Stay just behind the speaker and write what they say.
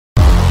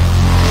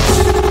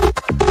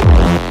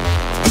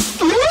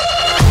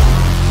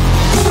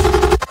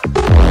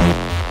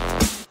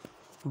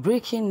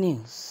Breaking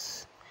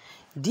news: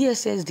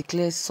 DSS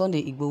declares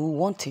Sunday Igboho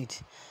wanted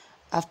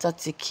after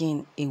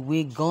taking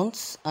away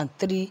guns and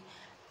 3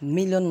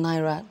 million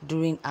naira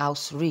during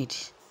house raid.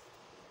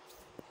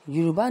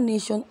 Yoruba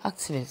Nation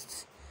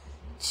activist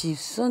Chief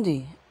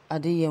Sunday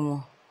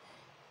Adeyemo,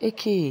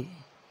 aka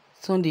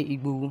Sunday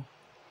Igboho,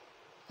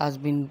 has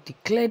been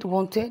declared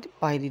wanted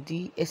by the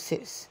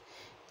DSS,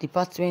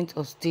 Department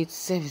of State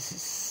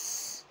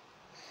Services.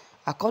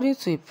 According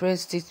to a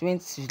press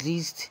statement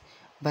released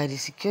by the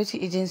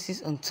security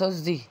agencies on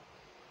Thursday,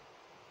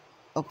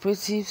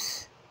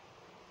 operatives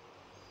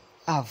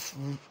have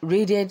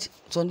raided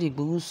Sunday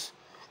Igboho's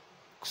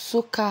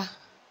Soka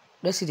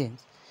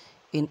residence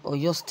in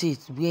Oyo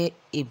State, where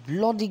a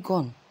bloody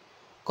gun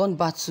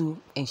battle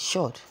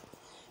ensued.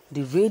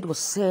 The raid was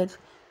said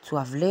to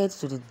have led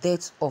to the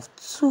death of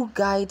 2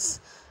 guides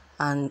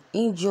and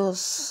injury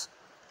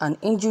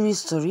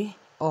story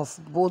of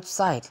both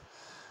sides,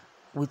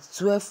 with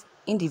 12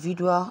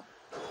 individuals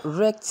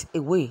wrecked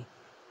away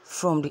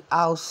from the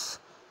house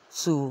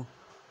to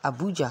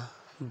Abuja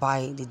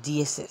by the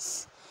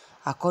DSS.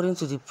 According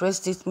to the press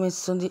statement,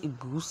 Sunday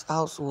Igboho's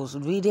house was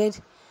raided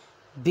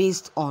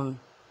based on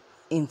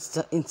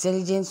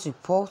intelligence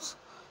reports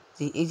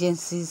the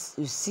agencies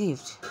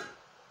received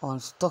on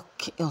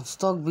stock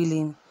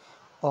billing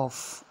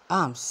of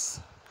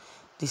arms.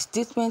 The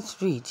statement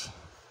read,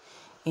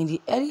 "In the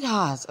early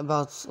hours,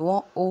 about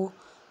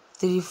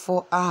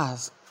 10:34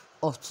 hours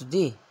of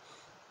today,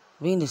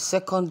 being the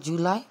 2nd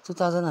July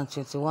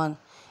 2021,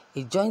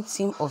 a joint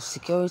team of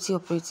security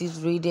operatives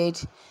raided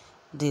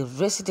the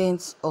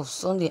residence of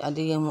Sunday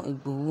Adeyemo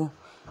Igboho,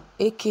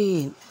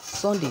 aka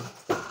Sunday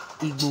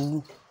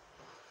Igboho,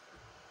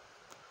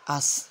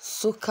 as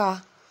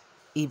Soka,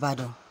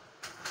 Ibadan,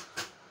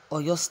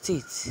 Oyo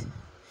State.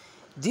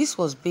 This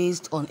was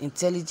based on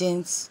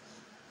intelligence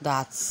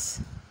that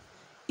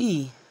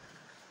he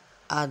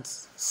had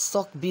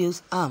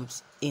stock-built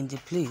arms in the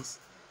place.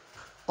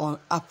 On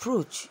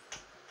approach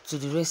to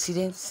the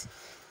residence,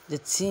 the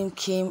team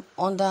came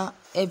under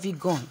heavy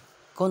gun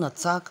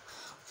attack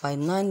by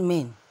 9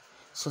 men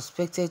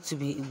suspected to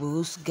be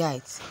Igboho's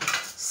guides.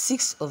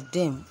 6 of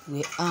them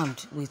were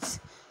armed with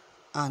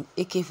an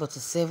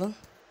AK-47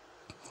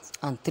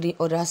 and 3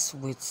 others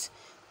with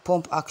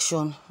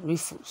pump-action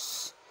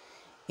rifles.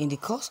 In the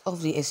course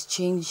of the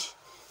exchange,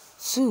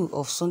 2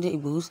 of Sunday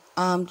Igboho's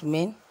armed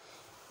men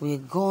were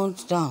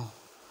gunned down,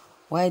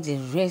 while the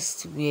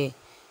rest were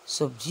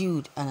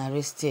subdued and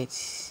arrested.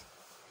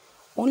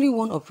 Only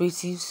one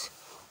operative,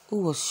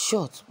 who was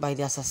shot by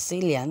the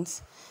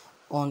assailants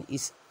on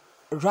his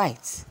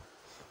right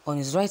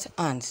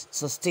hand,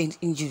 sustained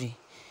injury.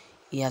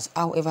 He has,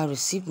 however,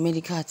 received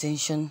medical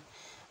attention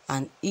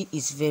and he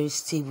is very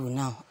stable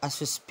now. As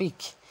we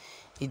speak,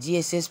 the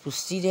DSS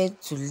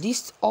proceeded to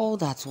list all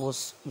that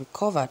was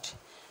recovered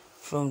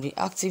from the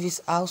activist's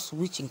house,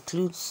 which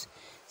includes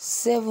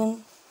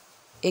 7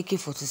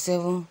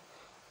 AK-47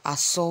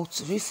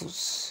 assault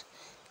rifles,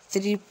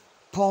 3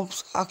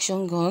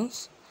 pump-action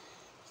guns,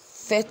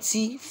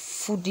 30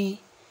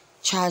 fully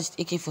charged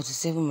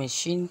AK-47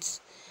 machines,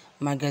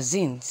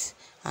 magazines,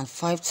 and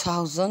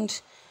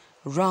 5,000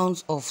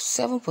 rounds of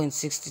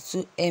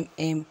 7.62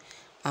 mm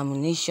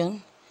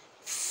ammunition,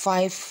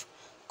 5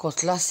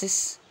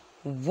 cutlasses,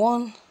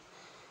 1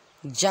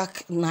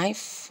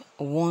 jackknife,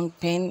 1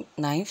 pen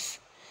knife,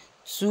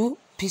 2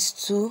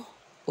 pistol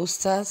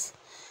holsters,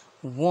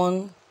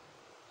 1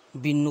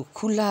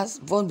 binoculars,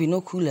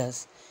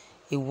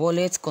 a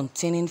wallet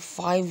containing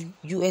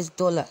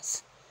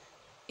 $5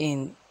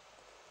 in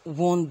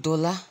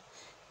 $1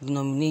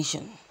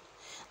 denomination,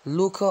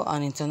 local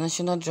and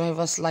international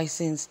driver's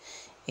license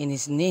in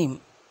his name,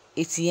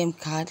 ATM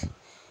card,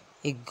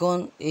 a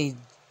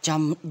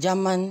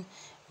German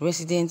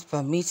resident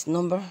permit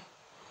number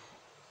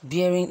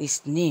bearing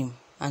his name,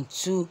 and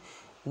 2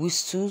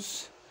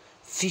 pistols,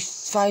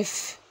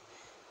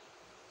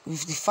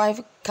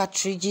 55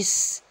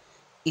 cartridges,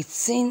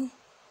 18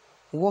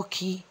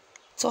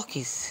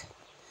 walkie-talkies,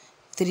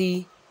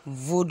 3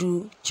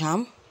 voodoo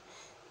charm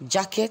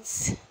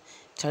jackets,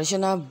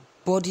 traditional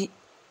body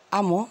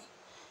armor,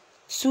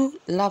 2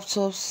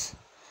 laptops,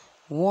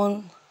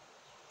 1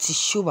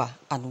 tishoba,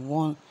 and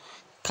 1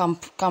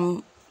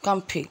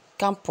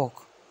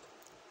 campok,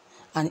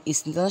 and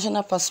his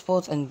international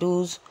passport, and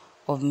those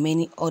of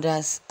many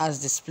others as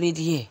displayed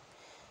here.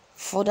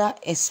 Further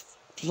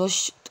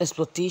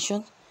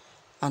exploitation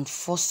and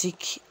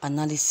forensic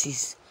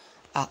analysis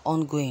are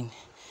ongoing.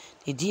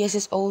 The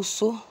DSS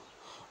also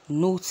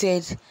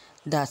noted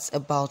that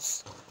about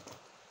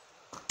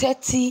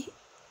 30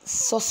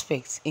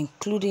 suspects,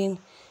 including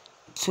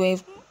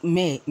 12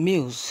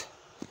 males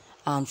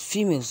and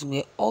females,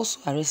 were also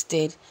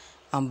arrested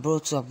and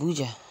brought to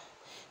Abuja.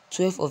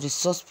 12 of the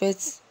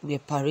suspects were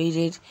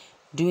paraded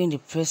during the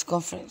press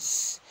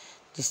conference.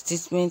 The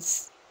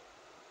statement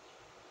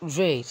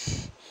read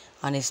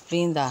and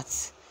explained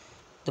that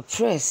the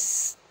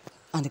press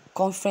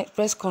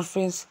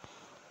conference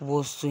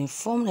was to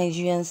inform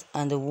Nigerians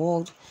and the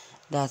world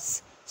that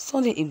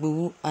Sunday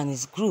Igboho and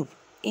his group,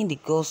 in the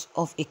course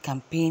of a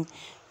campaign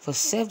for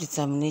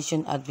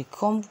self-determination had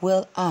become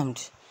well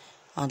armed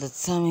and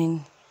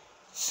determined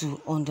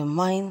to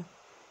undermine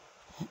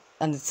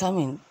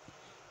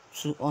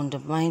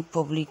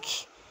public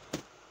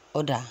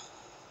order.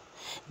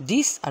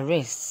 These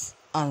arrests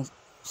and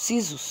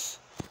seizures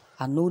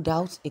are no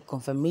doubt a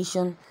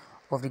confirmation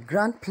of the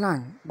grand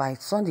plan by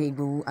Sunday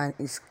Igboho and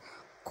his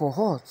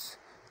cohorts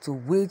to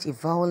wage a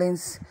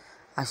violence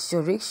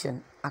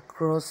insurrection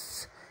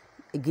across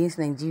against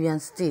Nigerian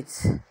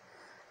states.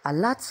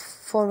 Alert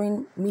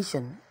foreign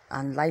mission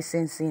and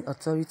licensing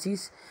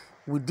authorities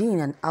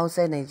within and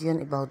outside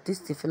Nigeria about this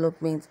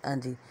development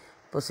and the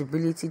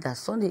possibility that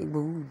Sunday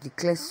Igboho will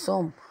declare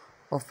some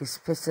of his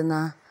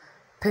personal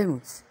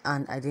permits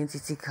and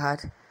identity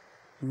card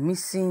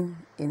missing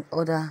in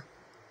order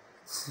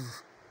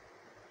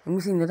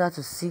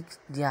to seek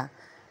their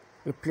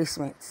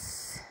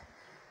replacements.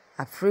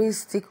 I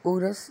praise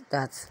stakeholders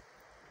that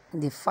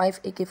the 5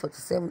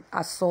 AK-47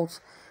 assault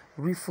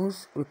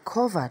rifles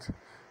recovered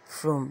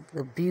from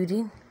the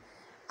building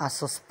are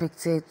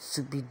suspected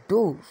to be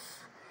those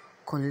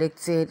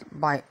collected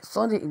by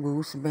Sunday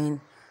Igboho's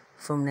men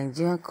from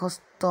Nigerian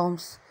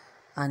customs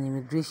and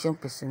immigration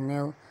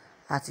personnel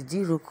at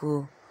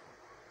Idiroko,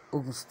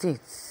 Ogun State.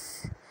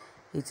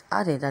 It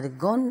added that the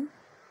gun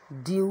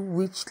deal,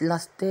 which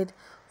lasted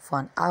for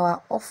an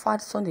hour,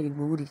 offered Sunday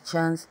Igboho the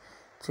chance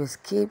to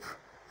escape,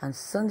 and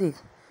Sunday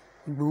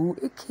Igboho,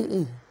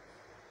 aka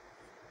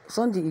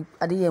Sunday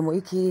Adeyemo,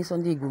 aka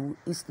Sunday Igboho,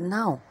 is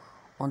now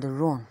on the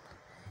run.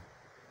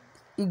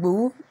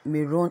 Igboho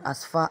may run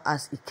as far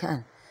as he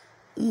can.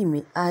 He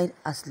may hide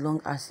as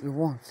long as he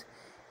wants.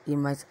 He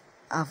might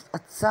have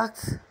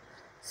attacked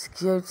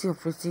security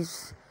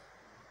operatives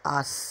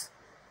as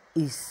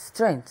his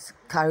strength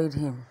carried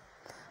him,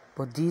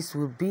 but this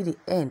will be the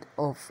end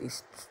of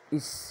his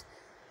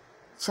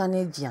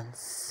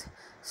shenanigans.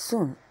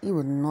 Soon he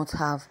will not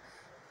have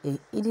a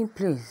hiding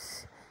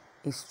place.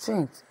 His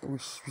strength will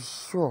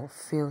sure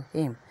fail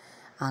him,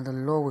 and the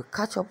law will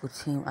catch up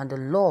with him, and the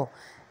law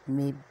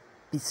may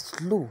be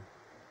slow,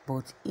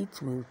 but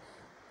it will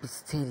be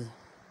steady.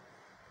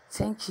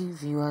 Thank you,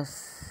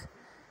 viewers,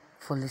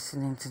 for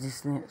listening to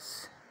this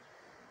news.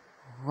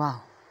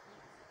 Wow.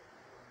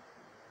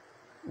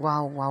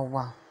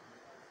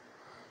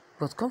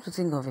 But come to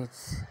think of it,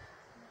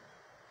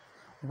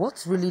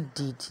 what really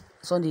did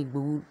Sunday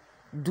Igboho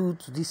do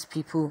to these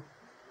people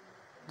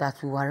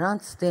that will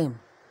warrant them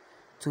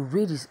to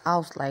raid his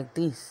house like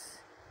this?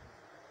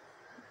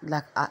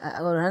 Like,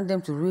 I warrant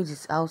them to raid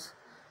his house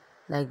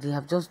like they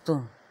have just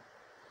done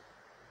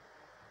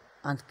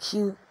and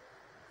kill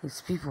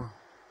his people.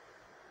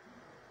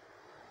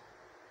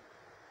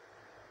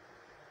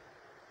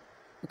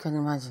 You can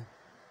imagine.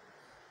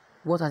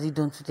 What has he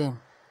done to them?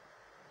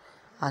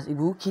 Has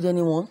Igboho killed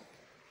anyone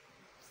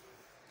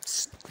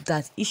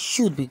that he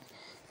should be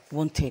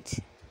wanted?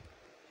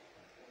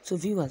 So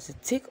viewers, the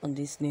take on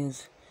this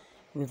news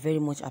will very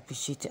much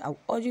appreciate it. I would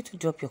urge you to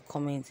drop your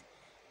comment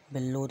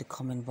below the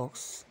comment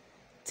box.